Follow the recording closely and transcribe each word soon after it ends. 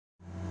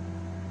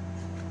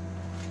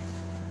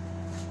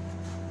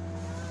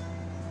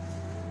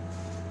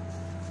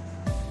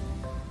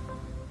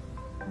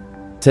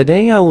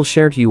Today I will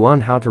share to you on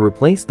how to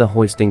replace the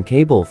hoisting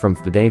cable from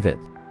the davit.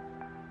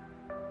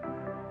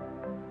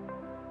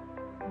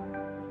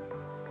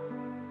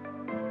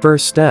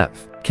 First step,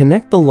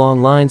 connect the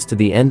long lines to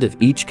the end of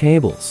each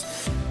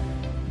cables.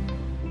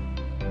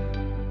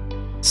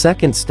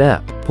 Second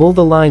step, pull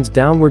the lines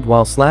downward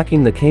while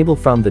slacking the cable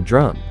from the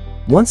drum.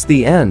 Once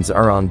the ends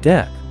are on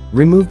deck,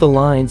 remove the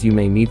lines, you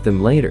may need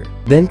them later.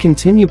 Then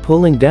continue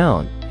pulling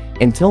down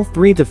until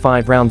 3 to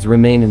 5 rounds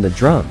remain in the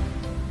drum.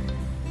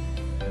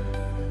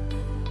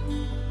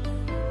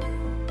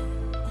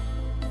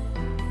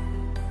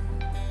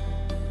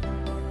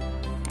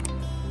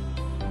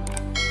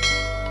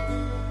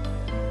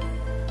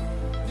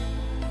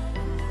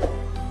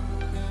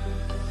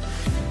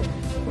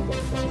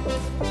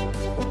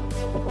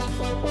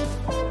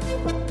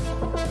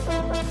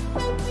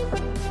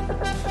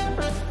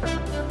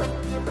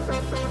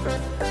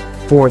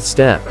 Fourth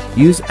step,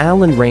 use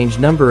Allen wrench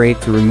number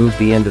 8 to remove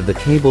the end of the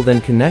cable,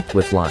 then connect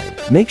with line.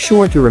 Make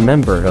sure to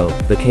remember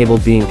the cable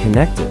being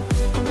connected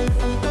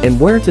and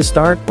where to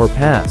start or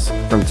pass,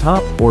 from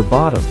top or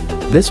bottom.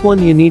 This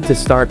one you need to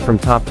start from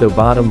top to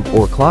bottom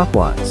or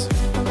clockwise.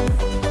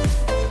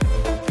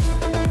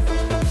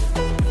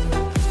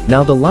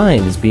 Now the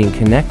line is being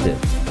connected.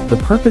 The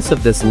purpose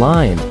of this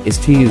line is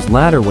to use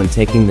ladder when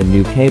taking the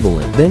new cable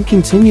in. Then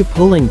continue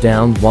pulling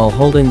down while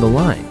holding the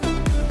line.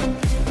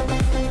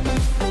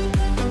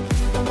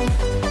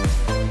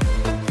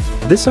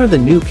 These are the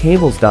new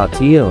cables.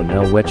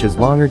 Now which is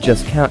longer,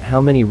 just count how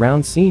many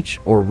rounds each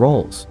or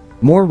rolls.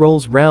 More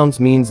rolls rounds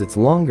means it's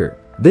longer.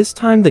 This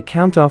time the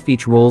count of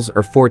each rolls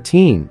are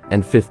 14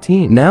 and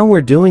 15. Now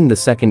we're doing the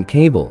second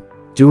cable,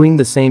 doing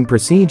the same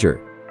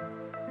procedure.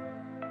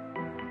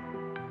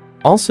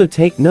 Also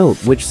take note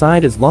which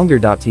side is longer.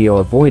 To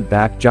avoid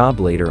back job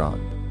later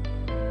on.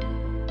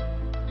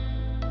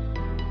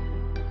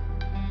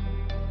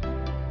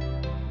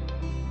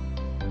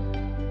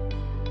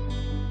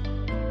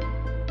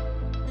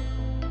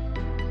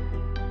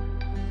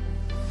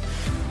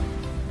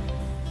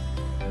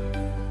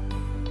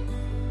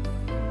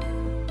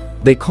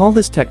 They call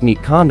this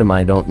technique condom.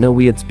 I don't know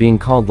why it's being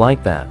called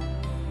like that.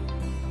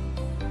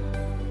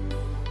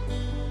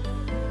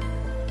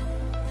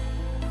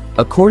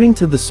 According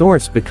to the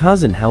source,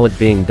 because and how it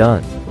being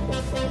done.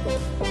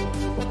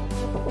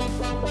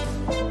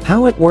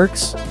 How it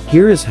works,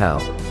 here is how.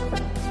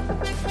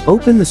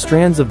 Open the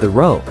strands of the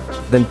rope,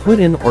 then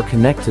put in or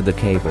connect to the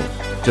cable,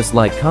 just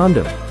like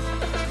condom.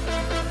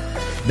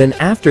 Then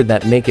after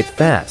that make it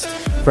fast,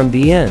 from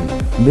the end,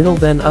 middle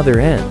then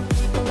other end.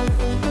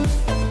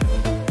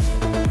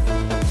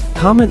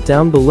 Comment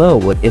down below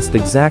what is the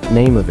exact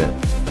name of it.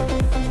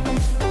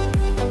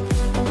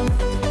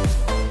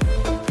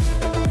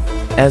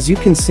 As you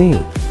can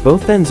see,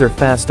 both ends are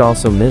fast,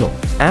 also middle.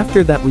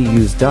 After that we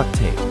use duct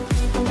tape.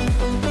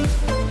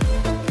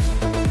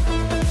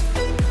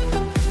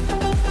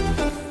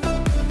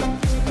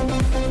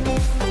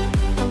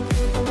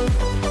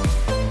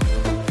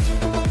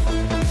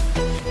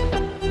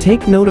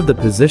 Take note of the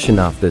position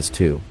of this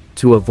to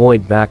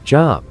avoid back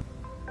job.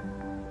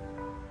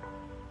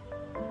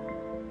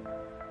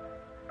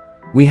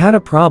 We had a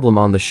problem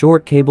on the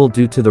short cable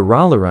due to the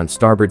roller on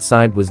starboard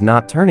side was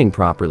not turning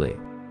properly.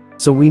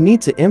 So we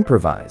need to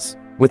improvise,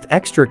 with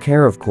extra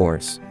care of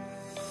course.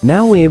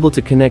 Now we're able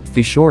to connect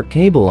the short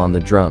cable on the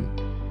drum.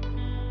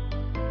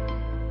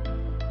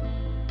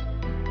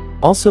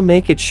 Also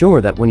make it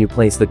sure that when you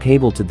place the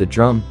cable to the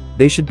drum,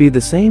 they should be the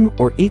same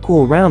or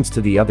equal rounds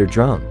to the other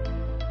drum.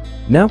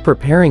 Now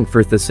preparing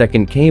for the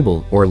second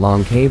cable or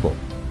long cable.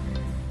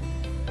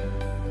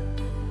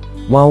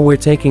 While we're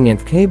taking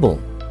nth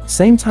cable,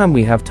 same time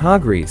we have tar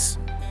grease.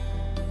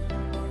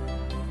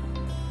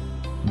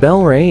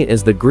 Belray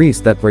is the grease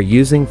that we're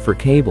using for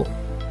cable.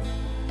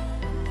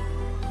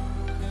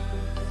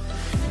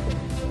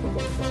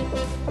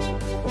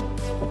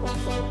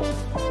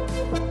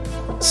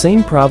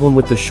 Same problem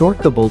with the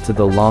short cable to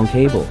the long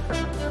cable,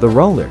 the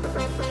roller.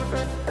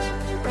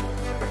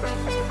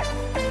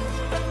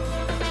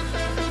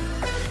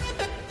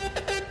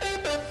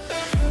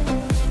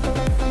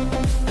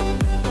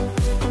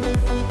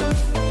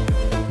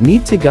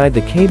 Need to guide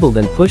the cable,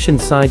 then push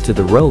inside to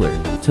the roller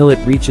till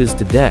it reaches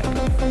to deck.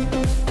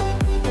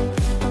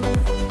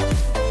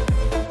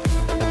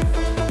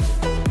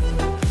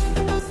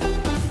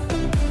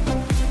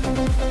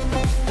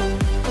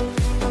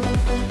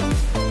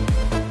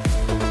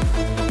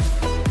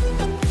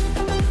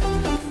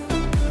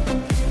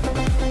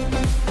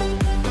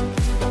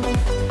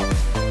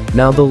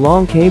 Now the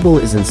long cable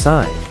is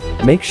inside.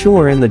 Make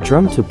sure in the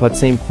drum to put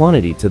same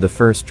quantity to the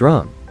first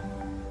drum.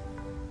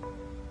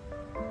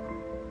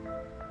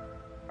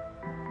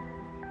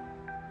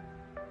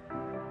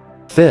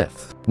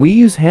 Fifth, we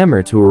use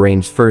hammer to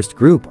arrange first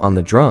group on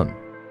the drum.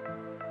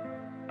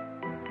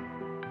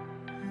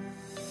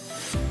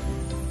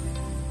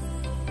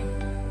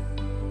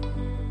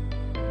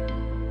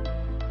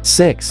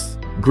 Sixth,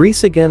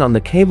 grease again on the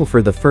cable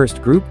for the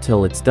first group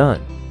till it's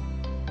done.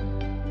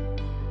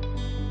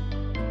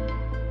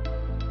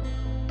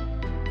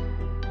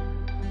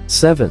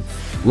 7th.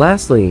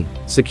 Lastly,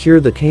 secure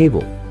the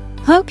cable.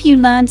 Hope you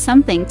learned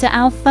something to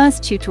our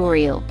first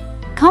tutorial.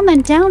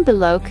 Comment down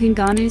below kung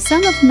ano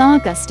some of na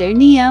gusto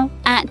niyo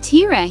at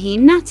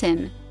tirahin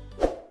natin.